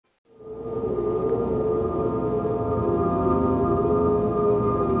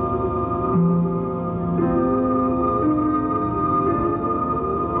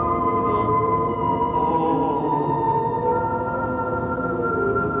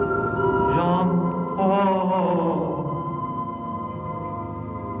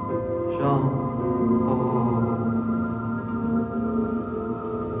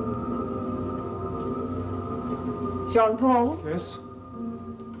Jean-Paul? Yes?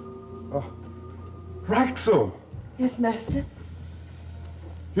 Oh, Raxel! Yes, Master?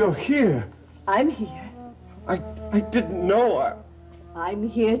 You're here. I'm here. I didn't know. I'm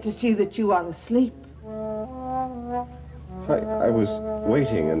here to see that you are asleep. I was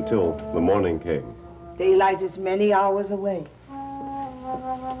waiting until the morning came. Daylight is many hours away.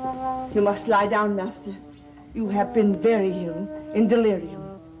 You must lie down, Master. You have been very ill, in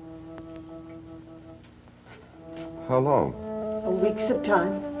delirium. How long? Weeks of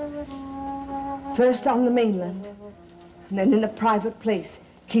time. First on the mainland, and then in a private place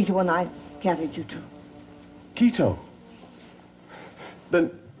Quito and I carried you to. Quito?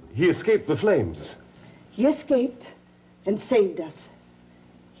 Then he escaped the flames? He escaped and saved us.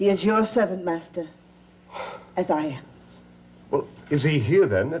 He is your servant, Master, as I am. Well, is he here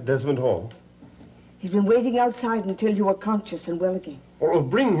then, at Desmond Hall? He's been waiting outside until you are conscious and well again. Well,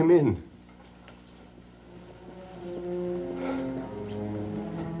 bring him in.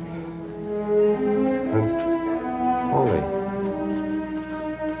 And Holly.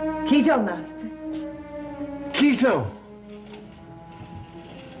 Quito, Master. Quito!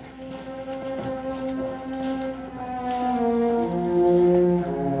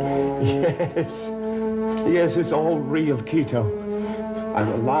 Yes, it's all real, Quito. I'm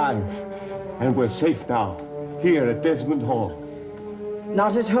alive, and we're safe now, here at Desmond Hall.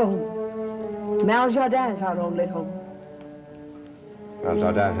 Not at home. Maljardin's our only home.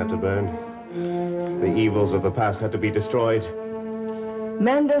 Maljardin had to burn. The evils of the past had to be destroyed.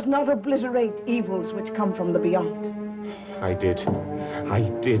 Man does not obliterate evils which come from the beyond. I did,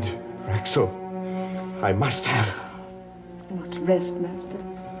 Raxel. I must have. You must rest, Master.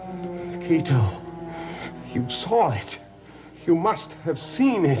 Quito, you saw it. You must have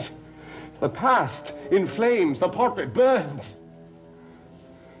seen it. The past in flames, the portrait burns.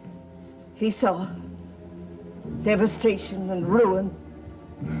 He saw devastation and ruin.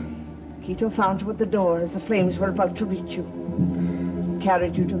 Quito found you at the door as the flames were about to reach you,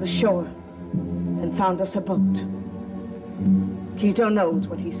 carried you to the shore, and found us a boat. Quito knows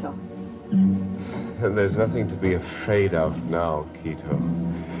what he saw. And there's nothing to be afraid of now, Quito.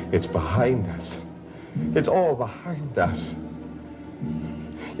 It's behind us. It's all behind us.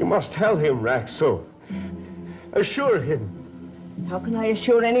 You must tell him, Raxel. Assure him. How can I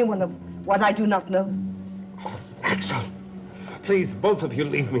assure anyone of what I do not know? Oh, Raxel, please, both of you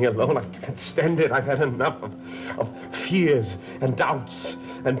leave me alone. I can't stand it. I've had enough of fears and doubts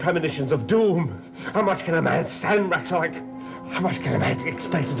and premonitions of doom. How much can a man stand, Raxel? How much can a man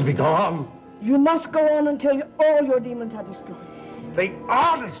expect it to be gone? You must go on until all your demons are destroyed. They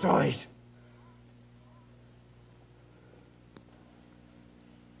are destroyed.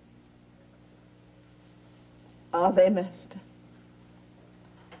 Are they, Master?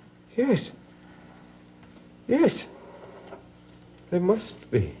 Yes. Yes. They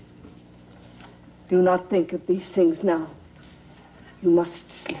must be. Do not think of these things now. You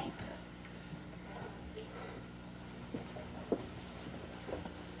must sleep.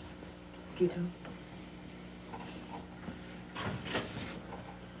 Quito.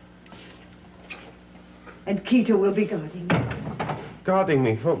 And Quito will be guarding you. Guarding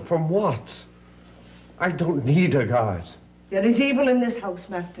me from what? I don't need a guard. There is evil in this house,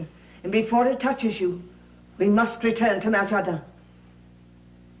 Master. And before it touches you, we must return to Maljardin.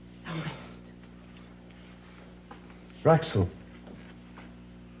 Now rest. Raxel.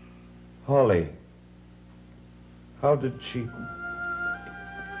 Holly. How did she...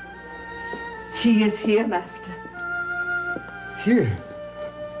 She is here, Master. Here?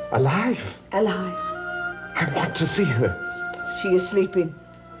 Alive? Alive. I want to see her. She is sleeping,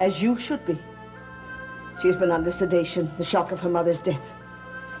 as you should be. She has been under sedation, the shock of her mother's death.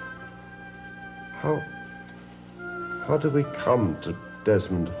 How did we come to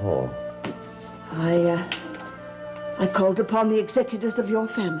Desmond Hall? I called upon the executors of your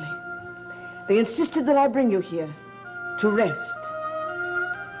family. They insisted that I bring you here to rest.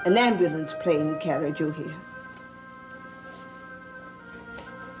 An ambulance plane carried you here.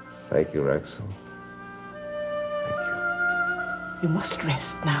 Thank you, Raxel. Thank you. You must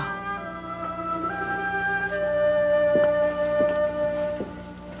rest now.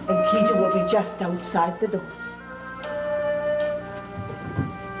 And Quito will be just outside the door.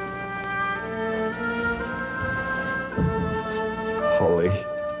 Holly.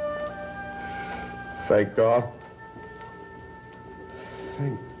 Thank God.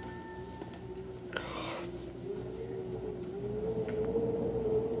 Thank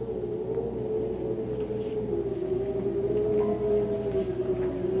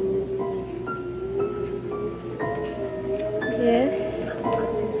Yes.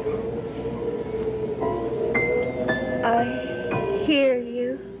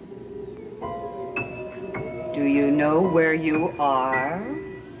 know where you are?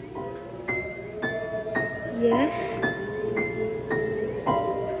 Yes.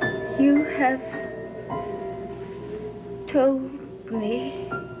 You have told me.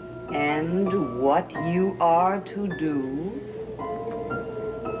 And what you are to do?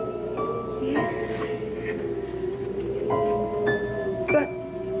 Yes. But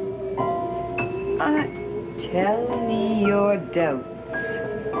Tell me your doubts.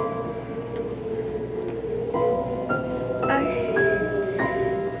 I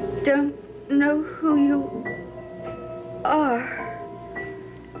don't know who you are.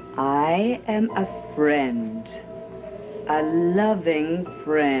 I am a friend. A loving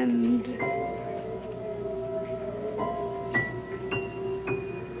friend.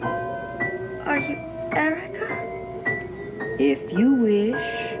 Are you Erica? If you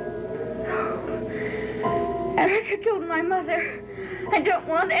wish. Erica killed my mother. I don't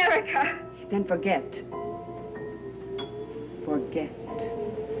want Erica. Then forget. Forget.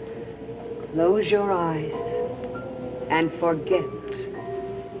 Close your eyes and forget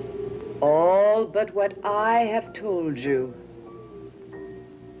all but what I have told you.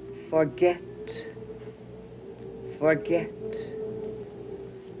 Forget. Forget.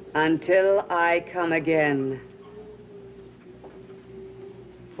 Until I come again.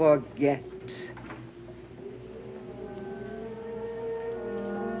 Forget.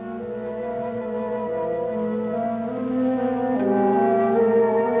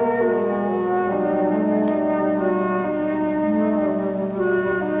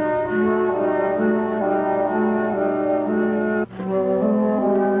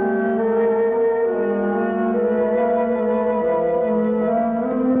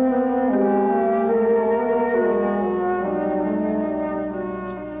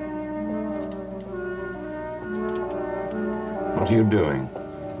 What are you doing?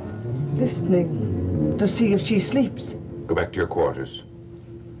 Listening to see if she sleeps. Go back to your quarters.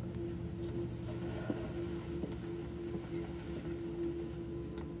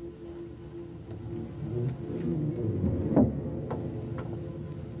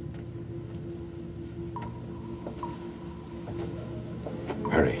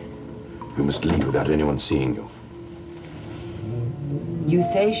 Hurry. You must leave without anyone seeing you. You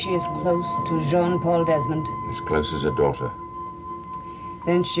say she is close to Jean-Paul Desmond? As close as a daughter.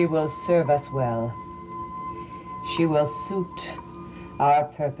 Then she will serve us well. She will suit our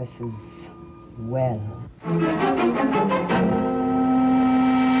purposes well.